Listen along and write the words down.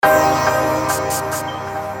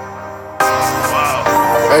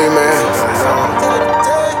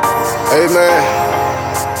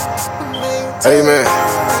Amen.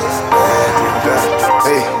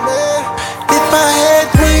 Hey. If I had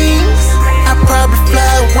wings, I'd probably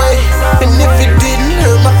fly away. And if it didn't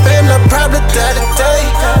hurt my family, I'd probably die today.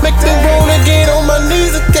 Make me wanna get on my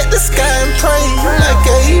knees and get the sky and pray. Like,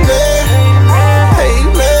 amen,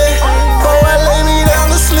 amen. Before I lay me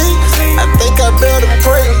down to sleep, I think I better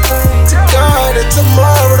pray to God that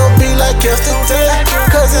tomorrow don't be like yesterday.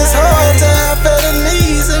 Cause it's hard to have better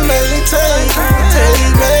knees and maintain.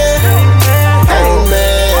 Amen,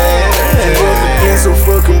 amen. So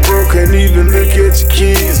fucking broke, can't even look at your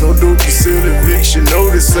kids. No dope to sell eviction,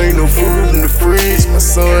 no, this ain't no food in the fridge. My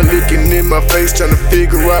son looking in my face, trying to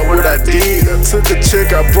figure out what I did. I took a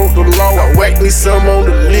check, I broke the law, I whacked me some on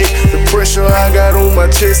the lick. The pressure I got on my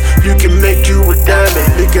chest, you can make you a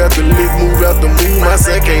diamond. Lick out the lick, move out the move, my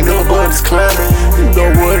sack ain't nobody's climbing. You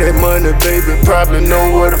know what that money, baby, probably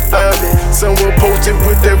know where to find me. Someone posted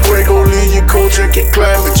with that fuego, leave your cold, check your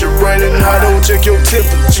climate. You're running hot, don't check your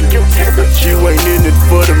temperature. You ain't in it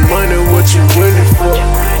for the money, what you winning for?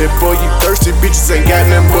 And for you thirsty bitches ain't got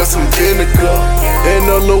nothing but some vinegar and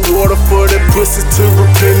a little water for that pussy to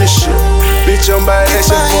replenish it. Bitch, I'm by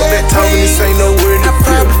action, fuck that talking, this ain't nowhere to I'd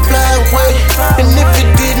probably fly away. And if it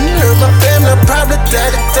didn't hurt my family, I'd probably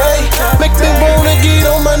die today. Make me wanna get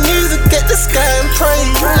on my knees and get the sky and pray.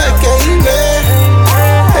 Like, amen,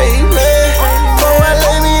 amen. Before I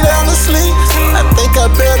lay me down to sleep, I think I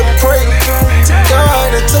better pray to God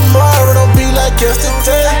that tomorrow don't be like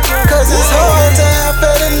yesterday. Cause it's hard to have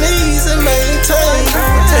better knees and maintain.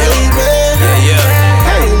 Amen,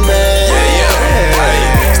 amen.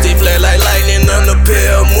 Stay flat like lightning on the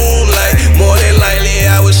pale moonlight. More than likely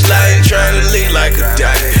I was sliding, trying to lick like a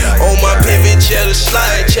dot. On my pivot, Chedda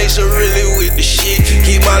slide, chaser really with the shit.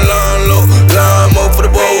 Keep my lawn low, lawn more for the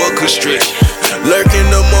boa constriction. Lurking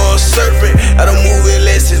the more serpent, I don't move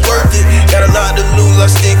unless it's worth it. Got a lot to lose, I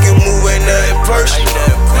stick and move, ain't nothing personal.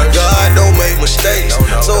 God don't make mistakes,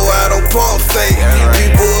 so I don't pump fake. Be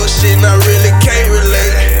bullshit and I really can't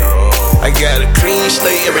relate. I got a clean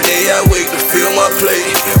slate, every day I wake to fill my plate.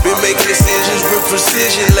 Been making decisions with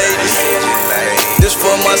precision lately. This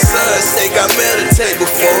for my son's sake, I meditate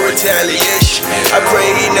before retaliation. I pray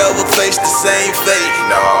he never face the same fate.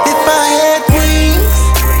 If I had wings,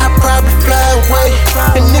 I'd probably fly away.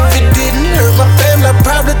 And if it didn't hurt my family, I'd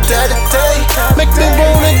probably die today. Make me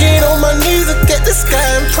wanna get on my knees and get the sky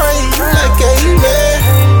and pray. Like, amen,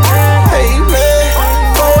 amen.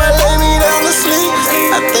 Before I lay me down to sleep,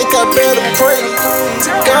 I think I better pray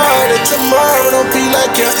to God that tomorrow don't be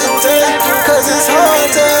like yesterday.